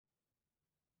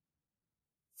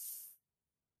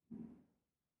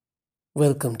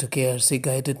Welcome to KRC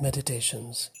Guided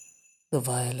Meditations, the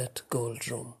Violet Gold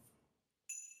Room.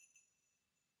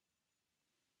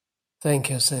 Thank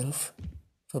yourself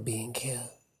for being here.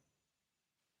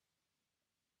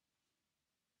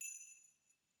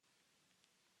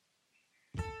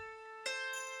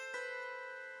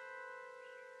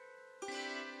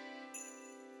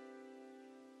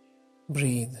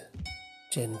 Breathe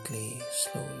gently,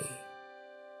 slowly,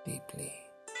 deeply.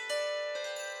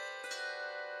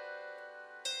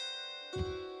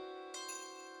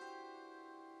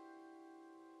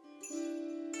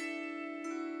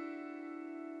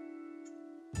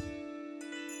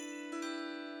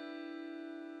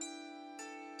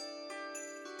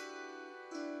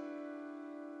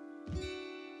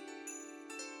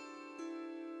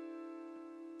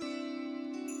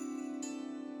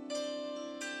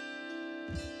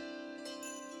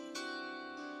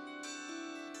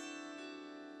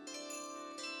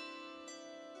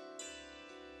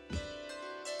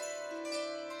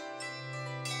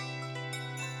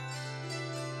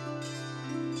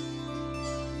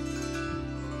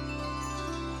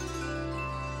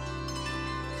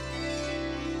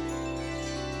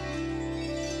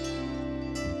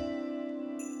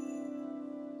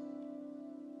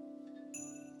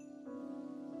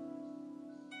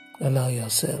 Allow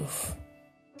yourself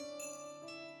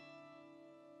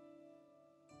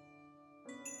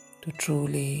to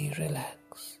truly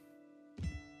relax.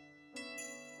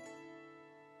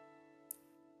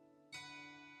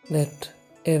 Let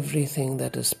everything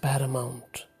that is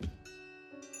paramount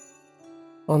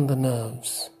on the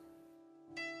nerves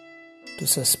to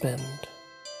suspend,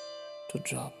 to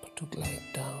drop, to glide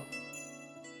down.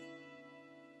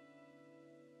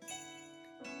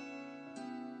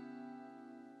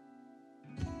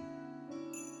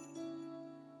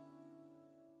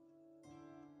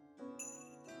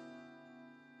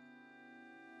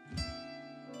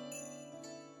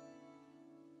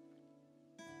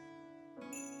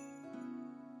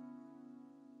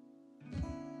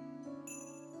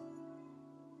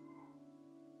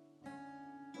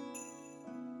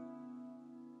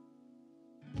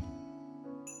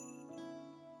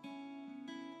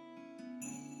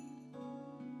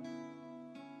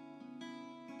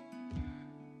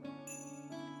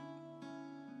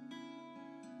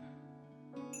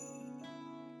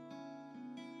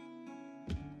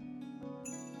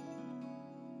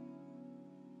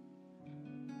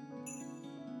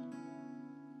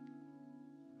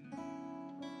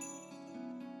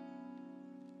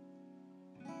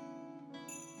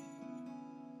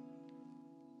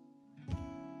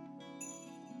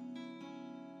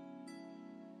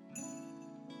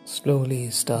 Slowly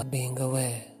start being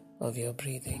aware of your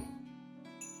breathing.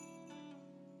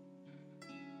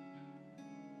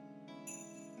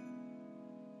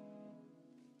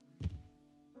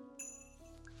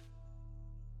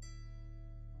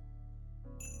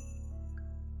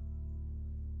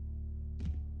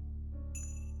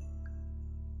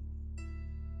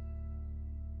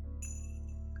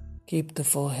 Keep the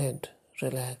forehead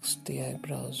relaxed, the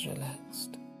eyebrows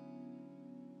relaxed.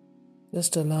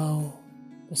 Just allow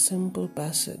the simple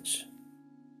passage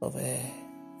of air.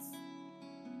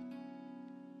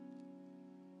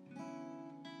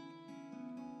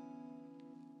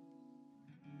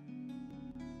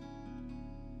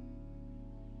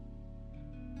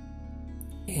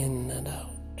 In and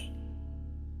out.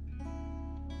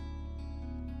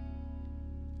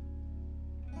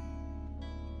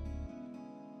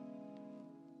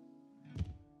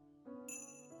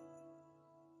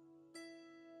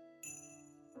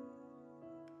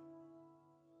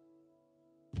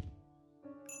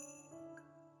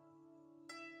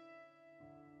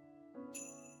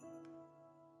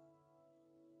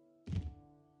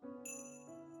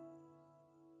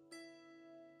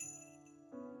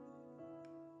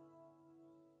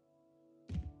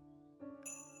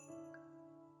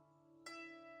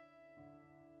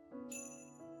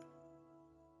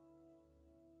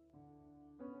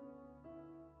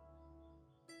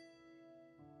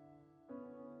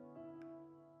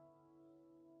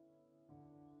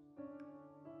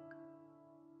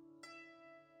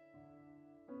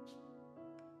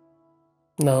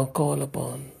 Now call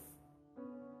upon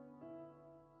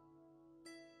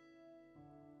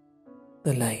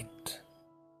the light.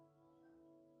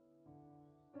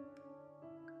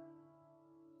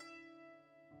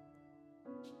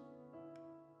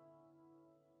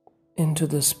 Into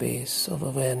the space of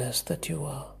awareness that you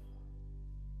are.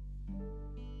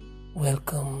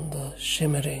 Welcome the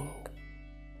shimmering,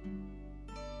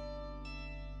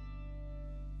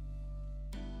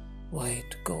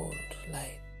 white gold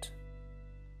light.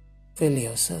 Fill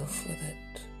yourself with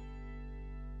it.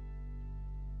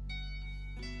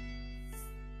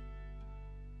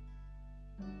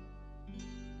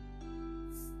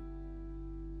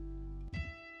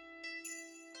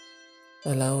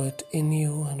 Allow it in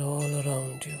you and all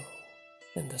around you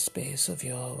in the space of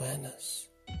your awareness.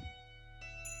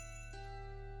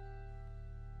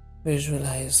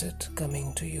 Visualize it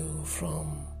coming to you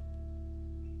from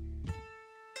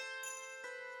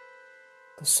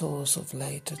the source of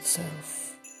light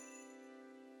itself,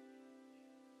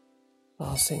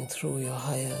 passing through your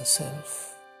higher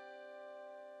self,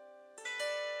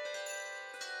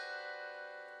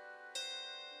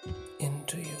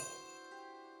 into you.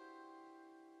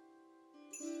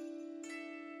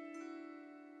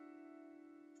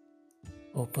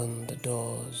 Open the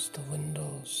doors, the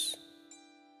windows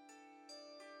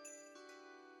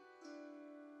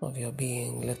of your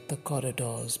being. Let the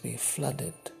corridors be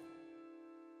flooded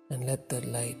and let the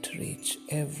light reach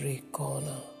every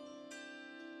corner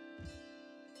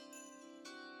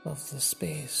of the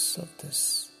space of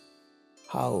this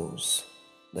house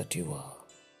that you are.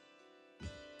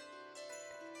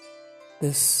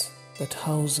 This that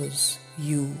houses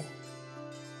you,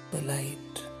 the light.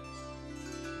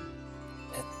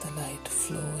 Let the light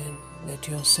flow in. Let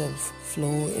yourself flow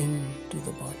into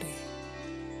the body.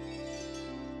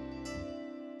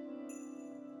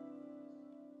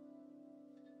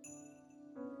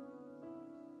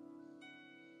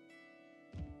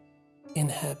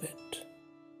 Inhabit,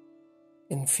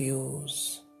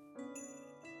 infuse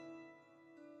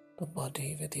the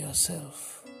body with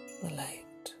yourself, the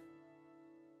light,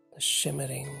 the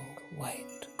shimmering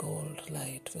white gold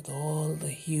light with all the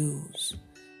hues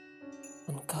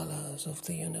and colors of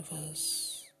the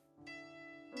universe.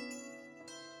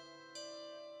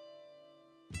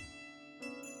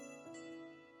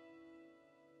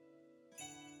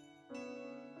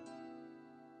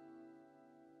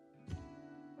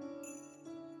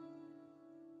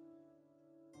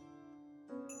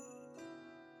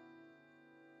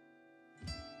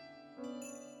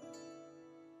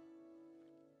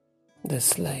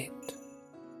 This light,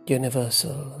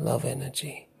 universal love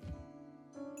energy,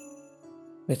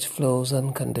 which flows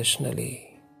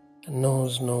unconditionally and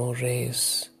knows no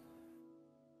race,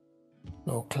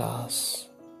 no class,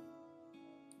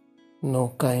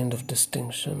 no kind of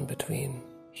distinction between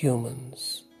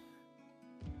humans,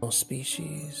 no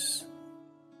species.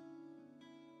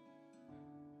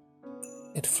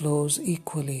 It flows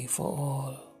equally for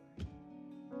all.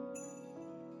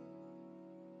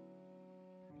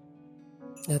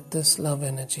 Let this love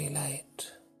energy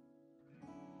light,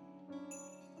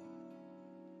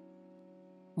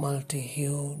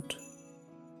 multi-hued,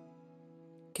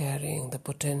 carrying the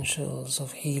potentials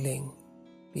of healing,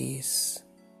 peace,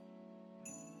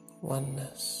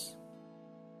 oneness,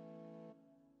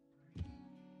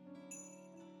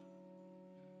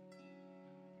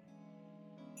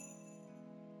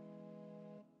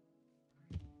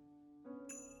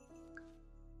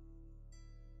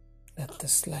 let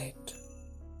this light,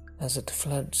 as it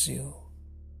floods you,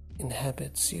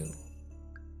 inhabits you,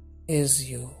 is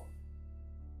you.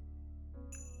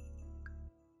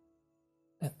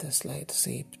 Let this light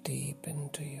seep deep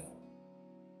into you.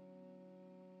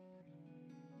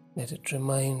 Let it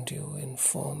remind you,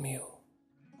 inform you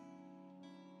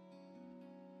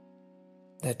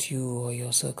that you or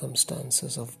your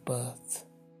circumstances of birth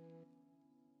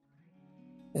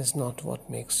is not what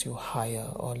makes you higher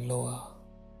or lower,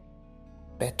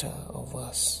 better or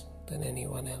worse than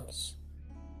anyone else,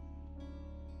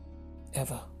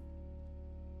 ever.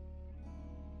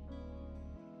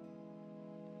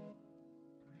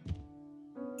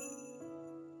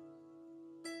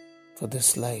 For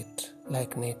this light,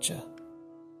 like nature,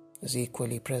 is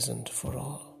equally present for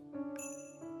all.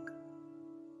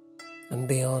 And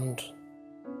beyond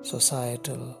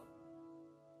societal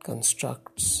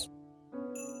constructs,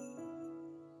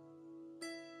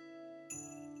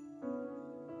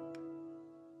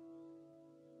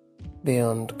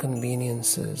 beyond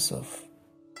conveniences of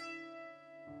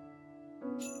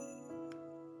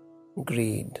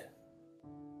greed,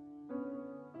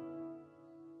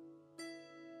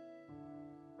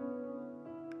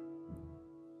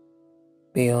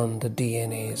 beyond the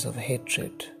DNAs of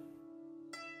hatred,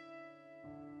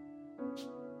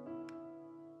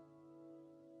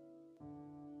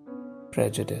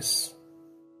 prejudice,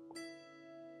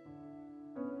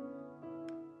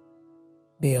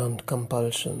 beyond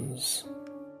compulsions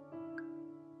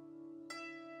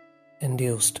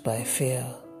induced by fear,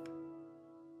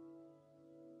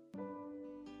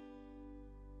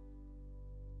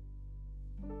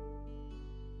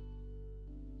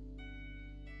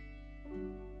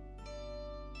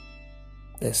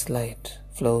 this light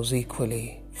flows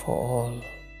equally for all,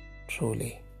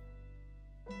 truly.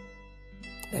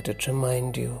 Let it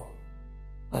remind you,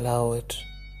 allow it,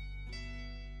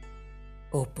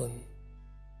 open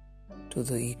to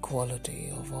the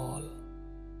equality of all.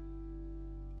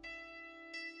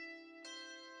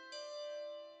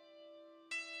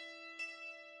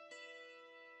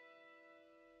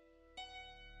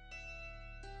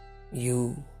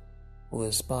 You who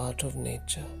is part of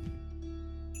nature,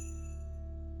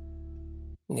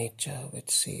 nature which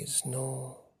sees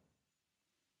no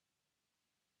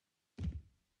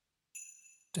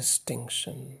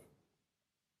distinction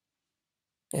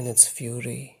in its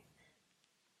fury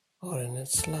or in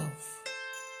its love.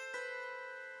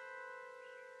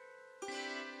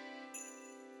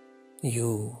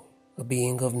 You, a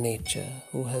being of nature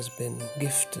who has been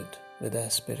gifted with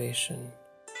aspiration,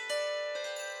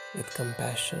 with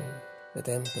compassion, with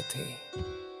empathy,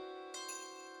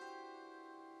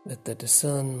 with the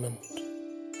discernment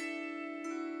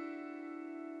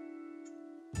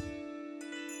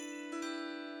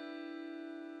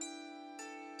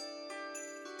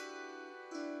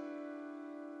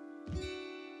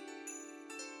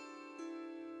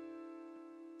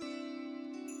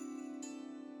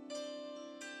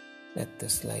let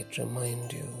this light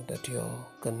remind you that your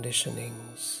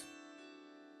conditionings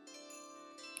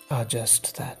are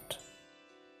just that.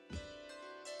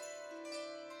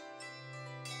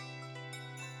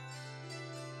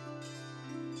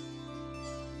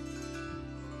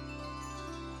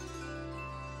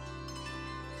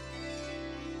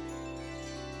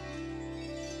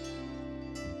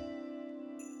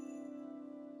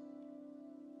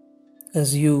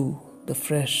 As you, the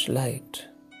fresh light,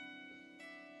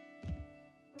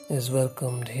 is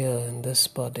welcomed here in this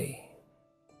body,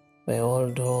 where all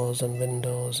doors and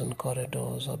windows and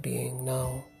corridors are being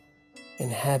now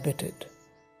inhabited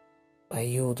by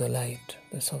you, the light,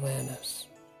 this awareness.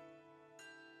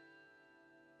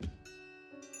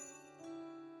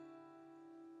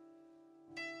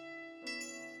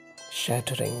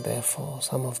 Shattering, therefore,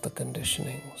 some of the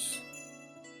conditionings,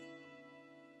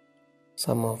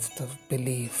 some of the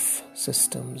belief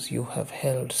systems you have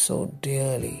held so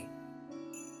dearly,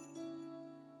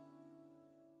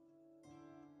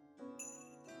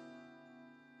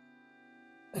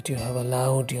 that you have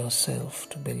allowed yourself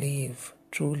to believe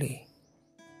truly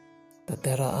that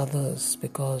there are others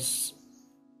because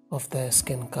of their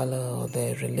skin color or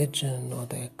their religion or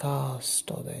their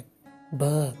caste or their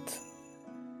birth,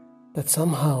 that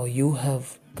somehow you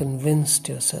have convinced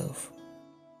yourself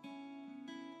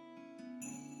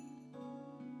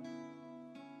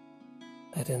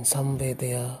that in some way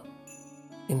they are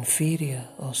inferior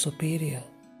or superior.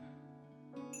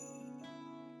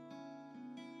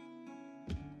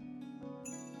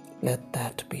 Let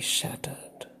that be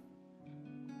shattered.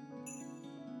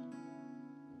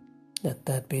 Let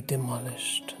that be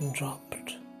demolished and dropped.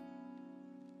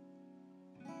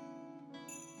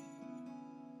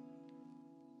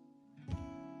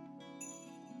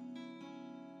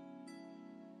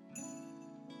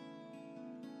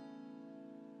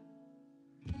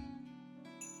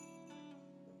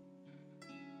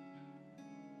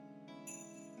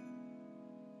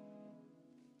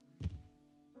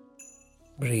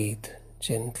 Breathe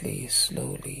gently,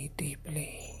 slowly,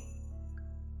 deeply.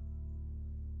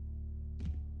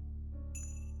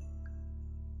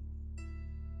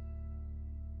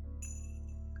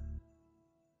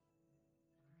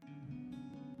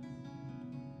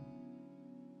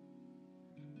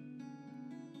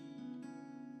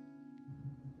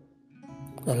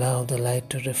 Allow the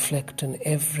light to reflect in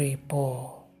every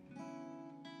pore,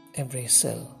 every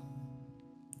cell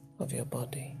of your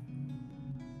body.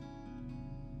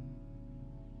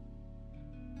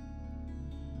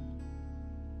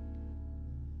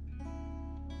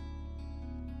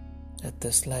 Let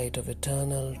this light of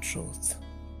eternal truth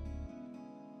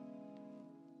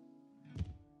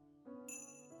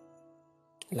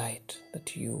light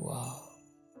that you are,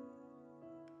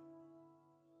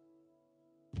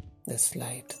 this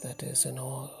light that is in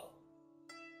all,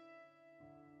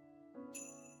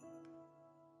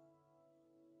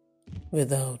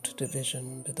 without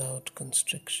division, without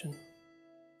constriction.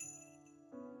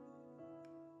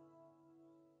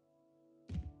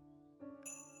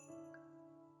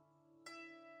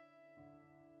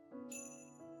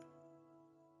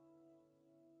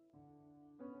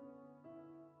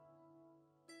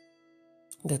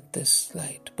 Let this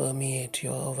light permeate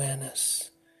your awareness,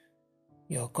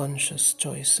 your conscious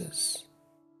choices,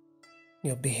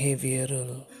 your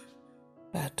behavioral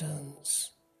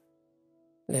patterns.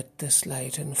 Let this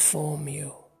light inform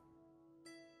you.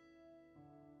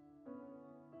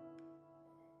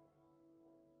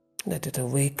 Let it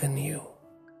awaken you.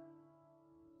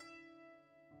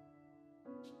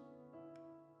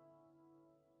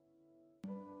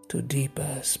 To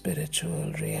deeper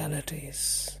spiritual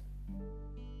realities.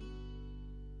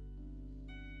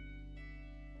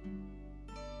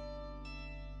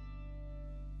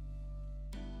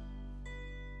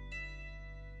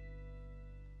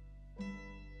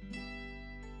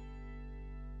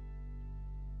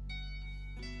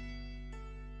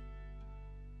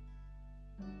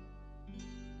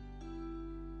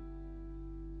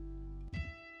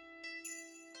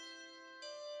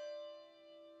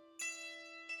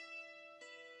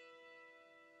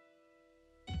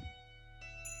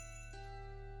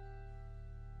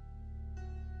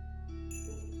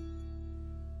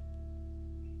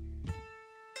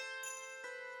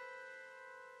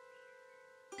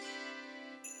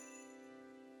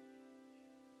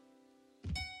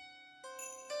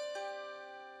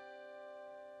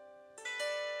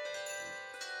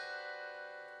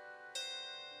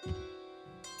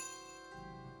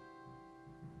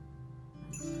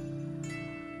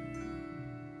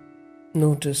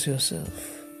 Notice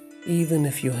yourself, even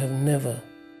if you have never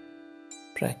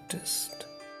practiced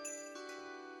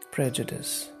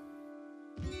prejudice.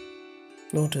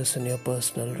 Notice in your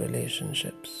personal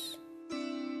relationships.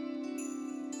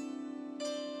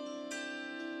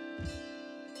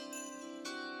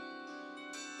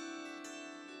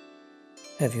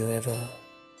 Have you ever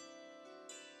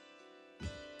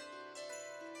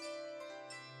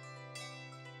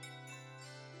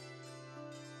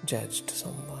judged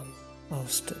someone,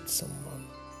 ousted someone?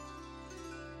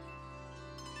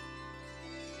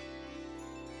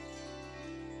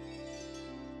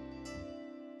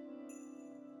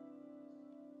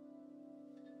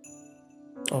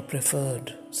 Or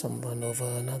preferred someone over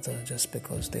another just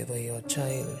because they were your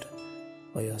child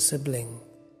or your sibling?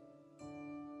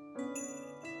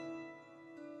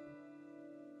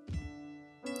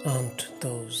 Aren't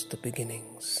those the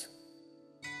beginnings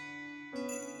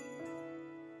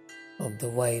of the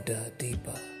wider,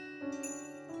 deeper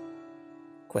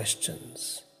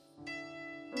questions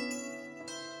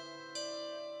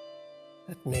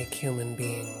that make human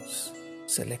beings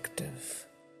selective,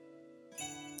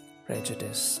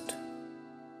 prejudiced?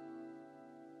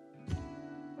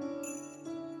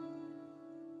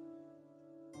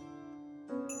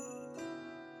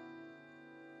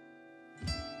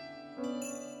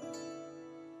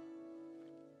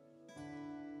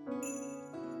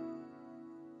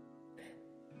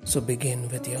 So begin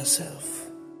with yourself.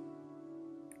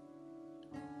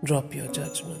 Drop your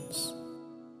judgments.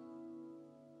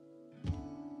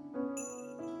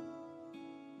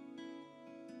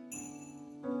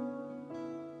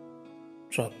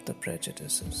 Drop the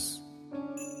prejudices.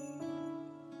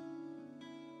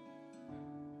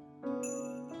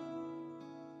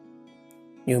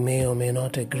 You may or may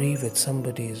not agree with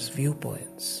somebody's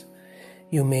viewpoints.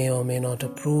 You may or may not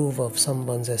approve of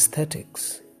someone's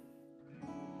aesthetics.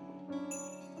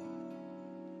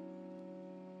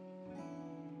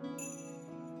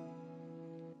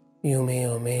 You may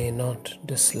or may not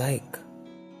dislike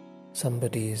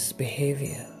somebody's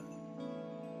behavior.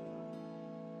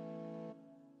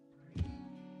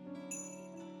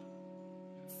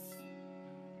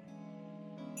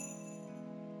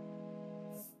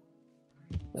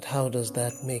 But how does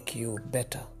that make you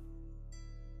better,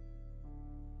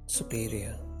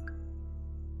 superior,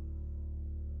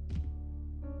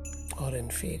 or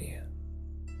inferior?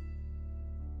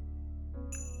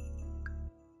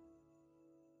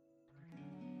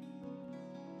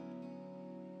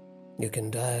 You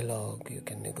can dialogue, you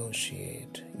can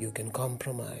negotiate, you can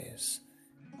compromise,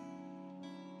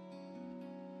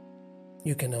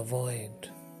 you can avoid.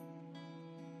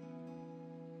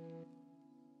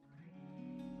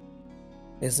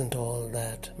 Isn't all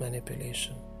that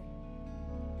manipulation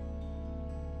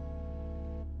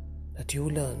that you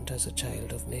learned as a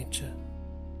child of nature?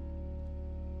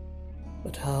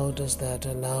 But how does that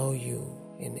allow you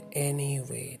in any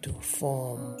way to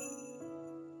form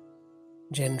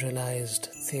generalized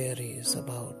theories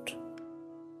about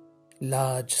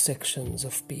large sections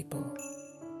of people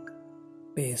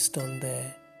based on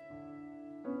their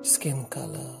skin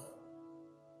color,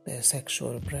 their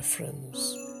sexual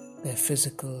preference, their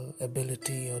physical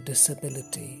ability or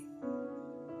disability,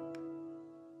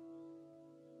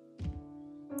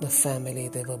 the family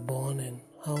they were born in?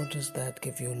 How does that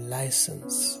give you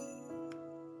license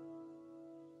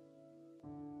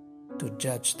to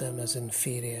judge them as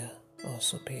inferior or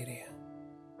superior?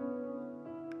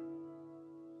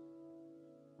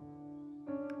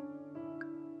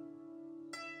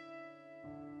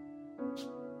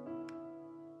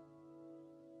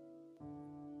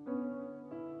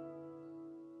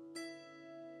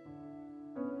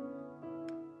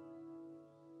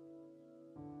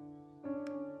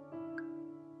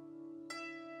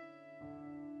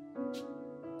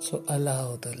 So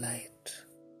allow the light,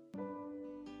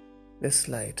 this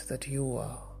light that you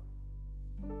are,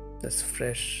 this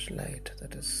fresh light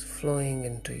that is flowing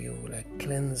into you like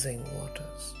cleansing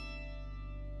waters.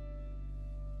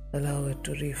 Allow it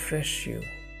to refresh you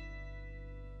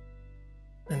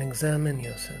and examine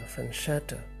yourself and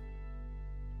shatter.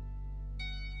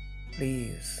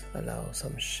 Please allow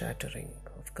some shattering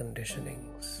of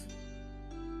conditionings.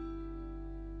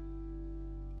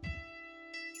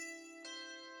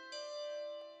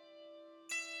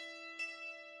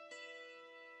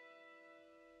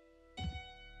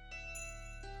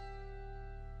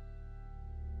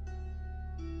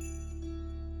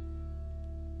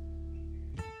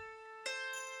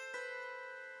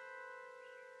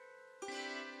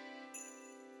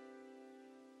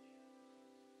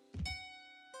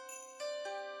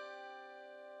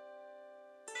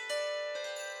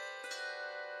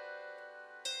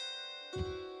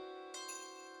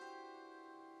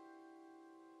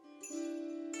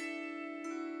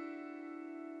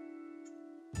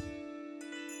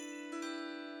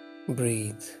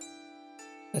 Breathe.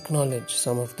 Acknowledge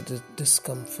some of the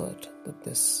discomfort that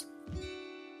this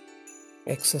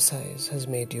exercise has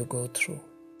made you go through.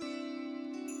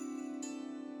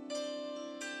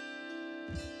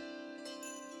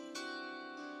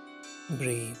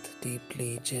 Breathe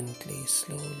deeply, gently,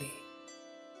 slowly.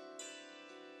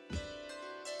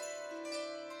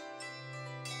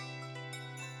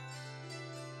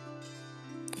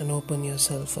 And open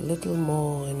yourself a little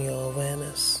more in your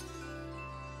awareness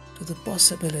to the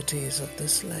possibilities of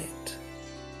this light,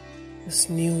 this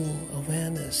new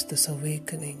awareness, this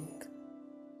awakening.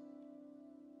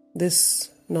 This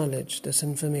knowledge, this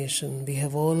information we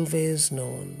have always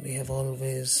known, we have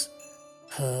always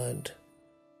heard,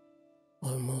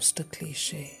 almost a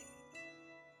cliche.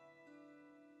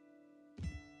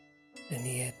 And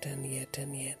yet, and yet,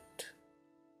 and yet.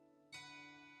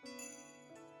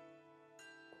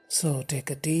 So take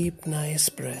a deep, nice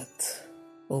breath.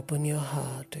 Open your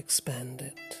heart, expand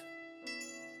it.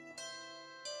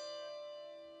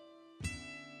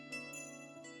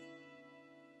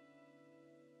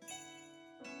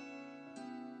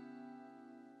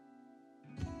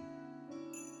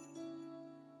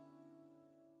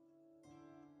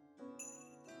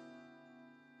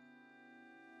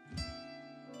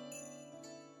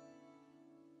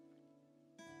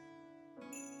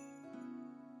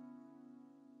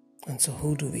 And so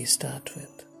who do we start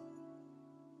with?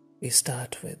 We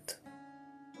start with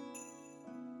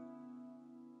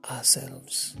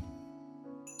ourselves.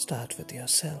 Start with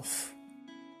yourself.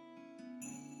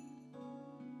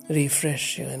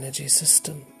 Refresh your energy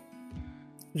system.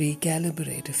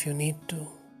 Recalibrate if you need to.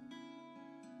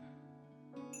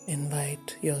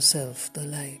 Invite yourself the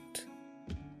light,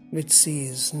 which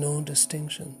sees no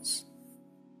distinctions.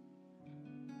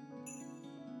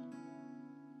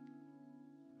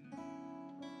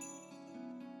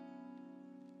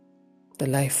 The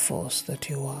life force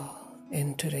that you are,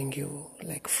 entering you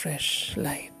like fresh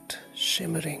light,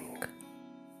 shimmering.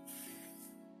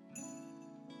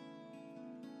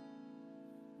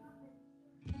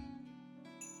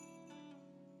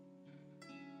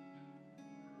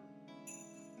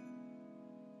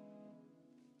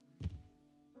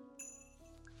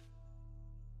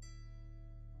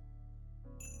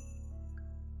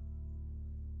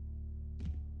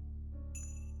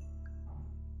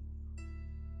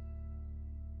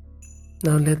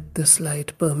 Now let this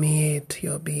light permeate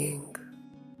your being.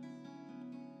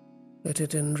 Let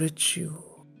it enrich you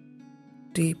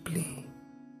deeply.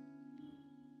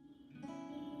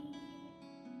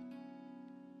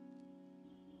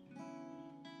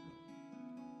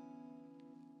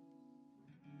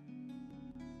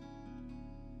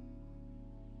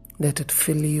 Let it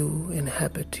fill you,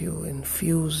 inhabit you,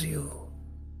 infuse you.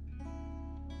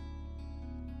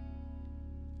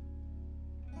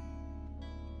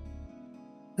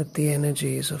 With the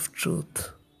energies of truth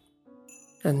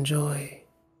and joy.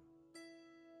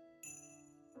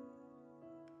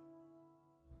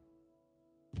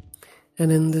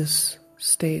 And in this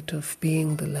state of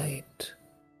being the light,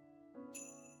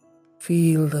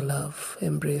 feel the love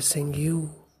embracing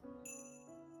you.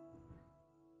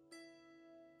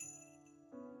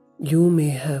 You may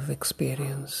have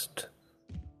experienced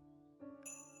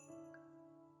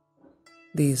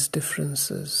these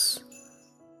differences,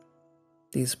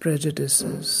 these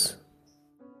prejudices,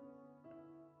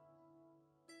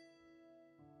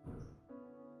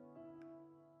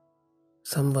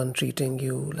 someone treating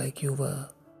you like you were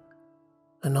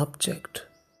an object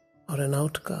or an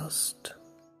outcast.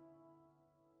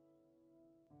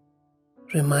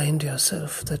 Remind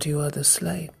yourself that you are this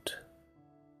light.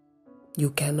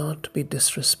 You cannot be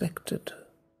disrespected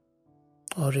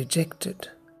or rejected.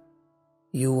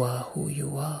 You are who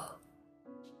you are.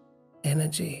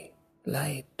 Energy,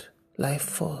 light, life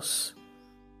force.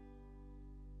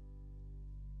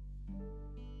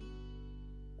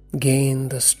 Gain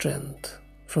the strength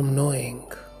from knowing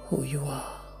who you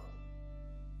are.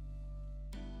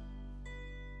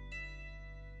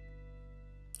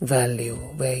 Value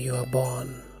where you are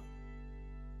born.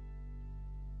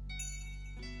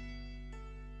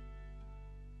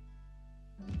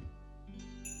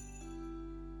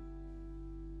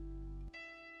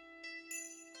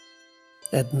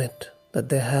 Admit that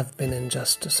there have been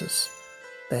injustices,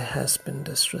 there has been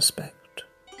disrespect.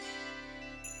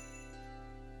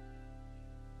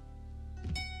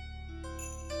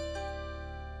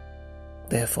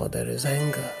 Therefore, there is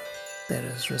anger, there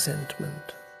is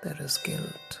resentment, there is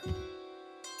guilt.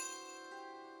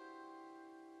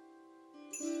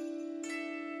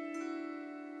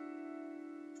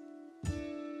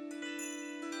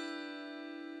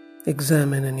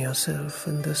 Examine in yourself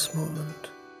in this moment.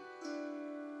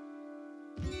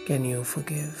 Can you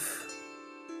forgive?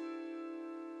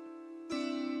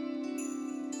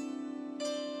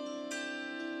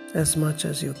 As much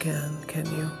as you can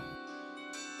you?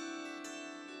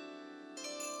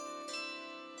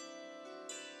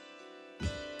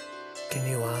 Can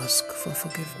you ask for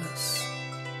forgiveness?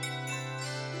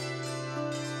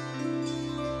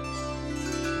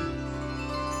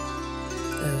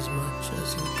 As much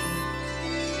as you can.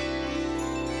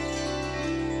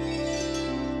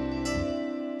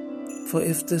 For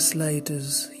if this light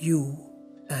is you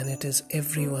and it is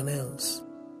everyone else,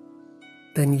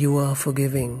 then you are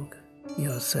forgiving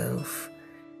yourself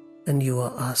and you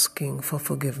are asking for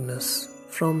forgiveness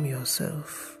from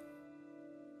yourself.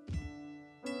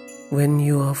 When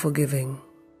you are forgiving,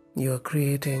 you are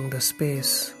creating the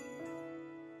space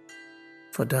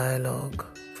for dialogue,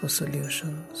 for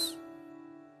solutions.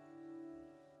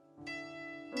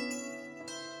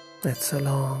 It's a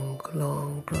long,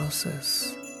 long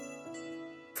process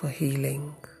for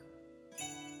healing.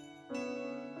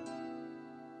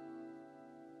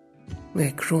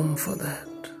 Make room for that.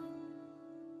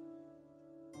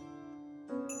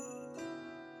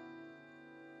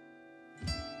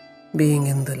 Being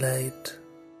in the light,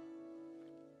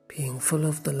 being full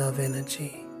of the love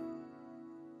energy,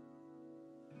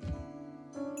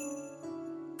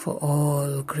 for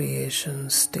all creation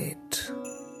state.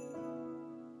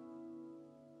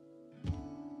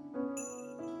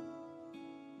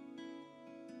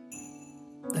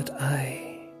 That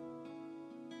I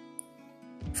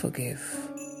forgive.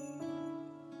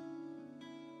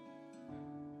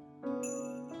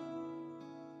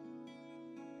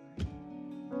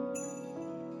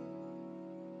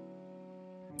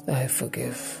 I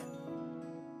forgive.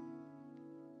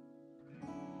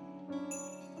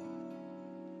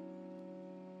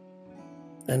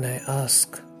 And I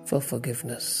ask for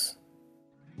forgiveness.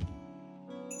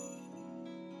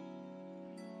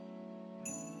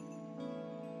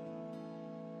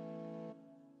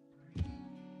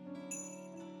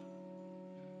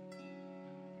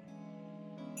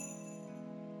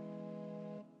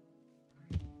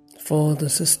 For the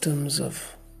systems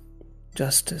of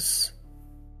justice,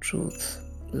 truth,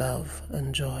 love,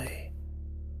 and joy,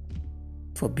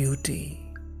 for beauty,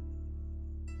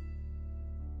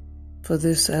 for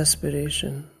this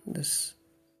aspiration, this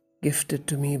gifted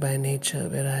to me by nature,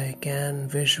 where I can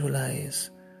visualize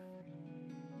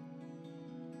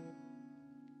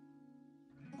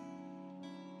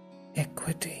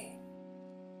equity.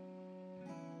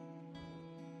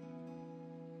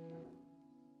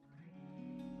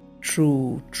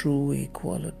 True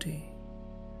equality.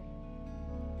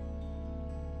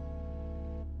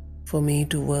 For me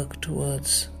to work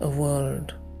towards a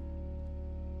world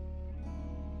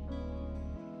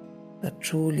that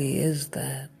truly is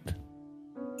that.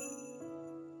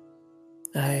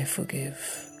 I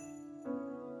forgive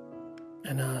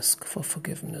and ask for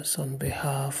forgiveness on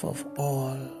behalf of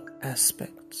all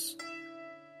aspects,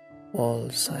 all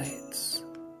sides.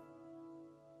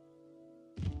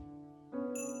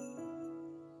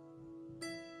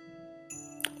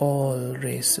 All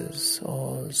races,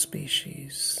 all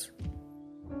species,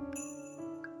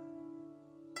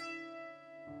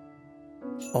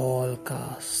 all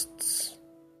castes,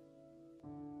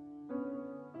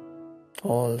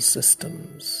 all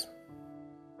systems,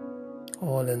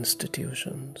 all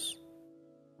institutions,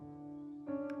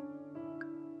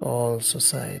 all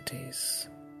societies.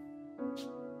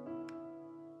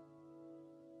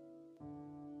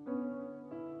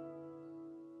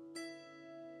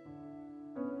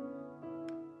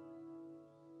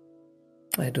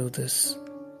 I do this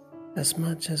as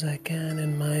much as I can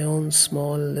in my own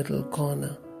small little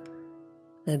corner.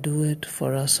 I do it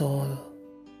for us all.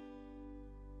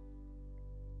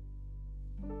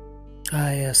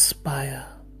 I aspire.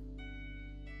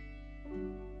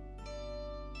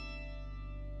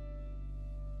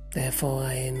 Therefore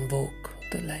I invoke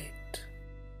the light.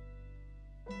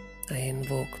 I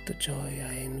invoke the joy.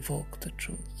 I invoke the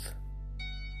truth.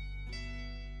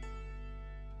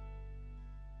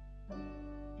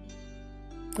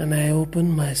 And I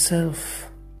open myself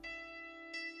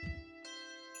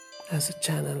as a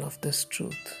channel of this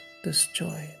truth, this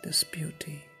joy, this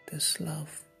beauty, this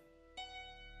love.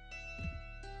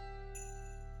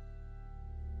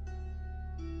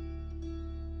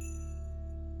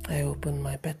 I open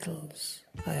my petals.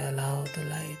 I allow the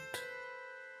light.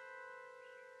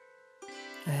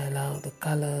 I allow the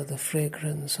color, the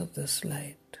fragrance of this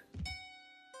light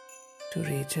to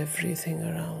reach everything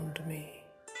around me.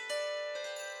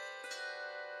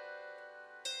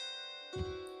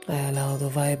 I allow the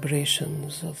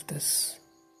vibrations of this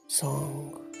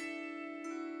song,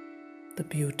 the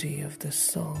beauty of this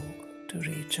song to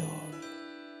reach all.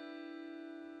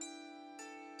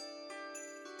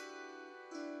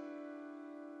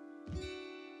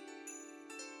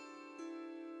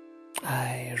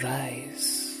 I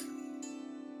rise.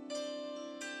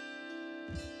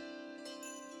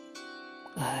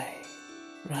 I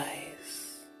rise.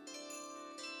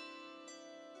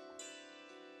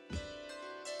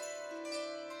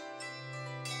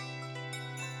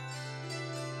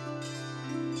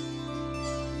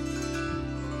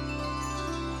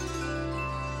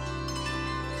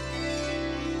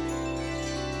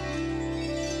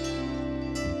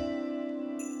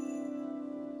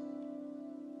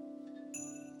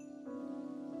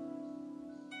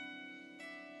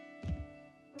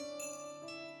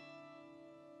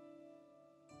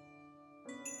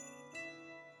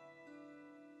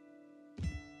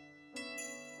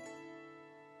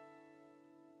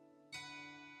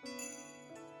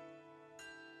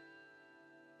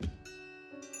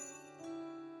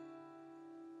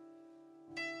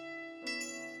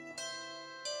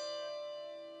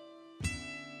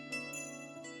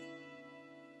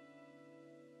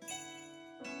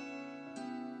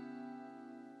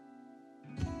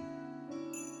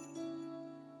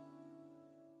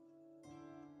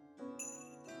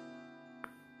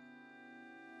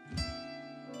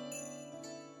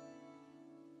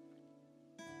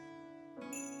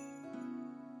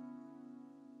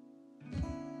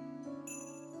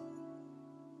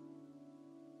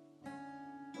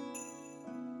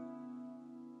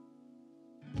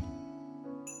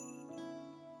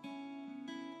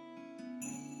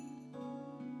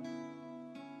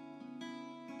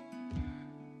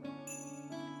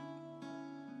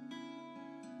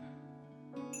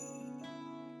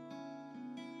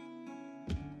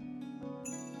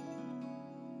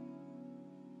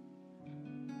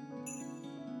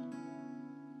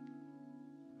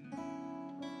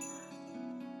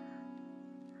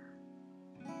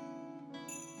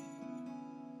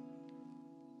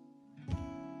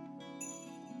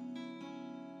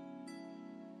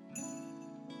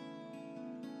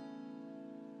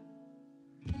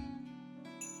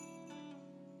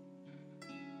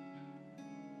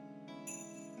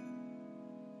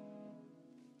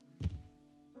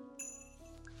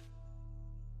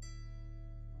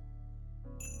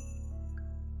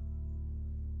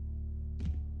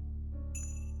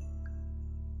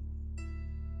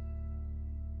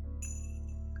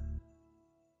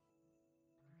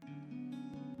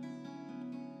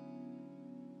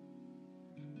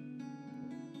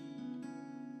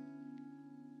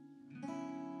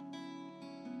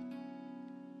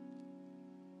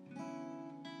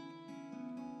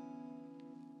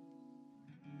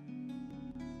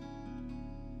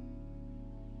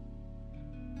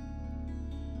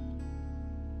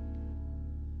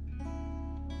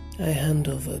 I hand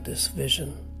over this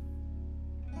vision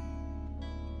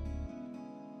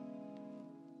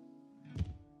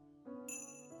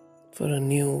for a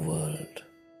new world,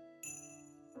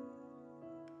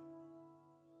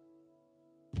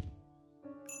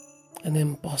 an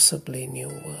impossibly new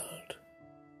world.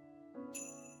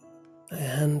 I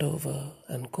hand over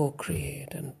and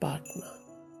co-create and partner,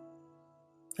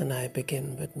 and I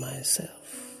begin with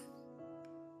myself.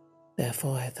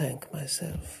 Therefore, I thank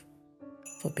myself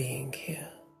for being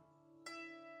here.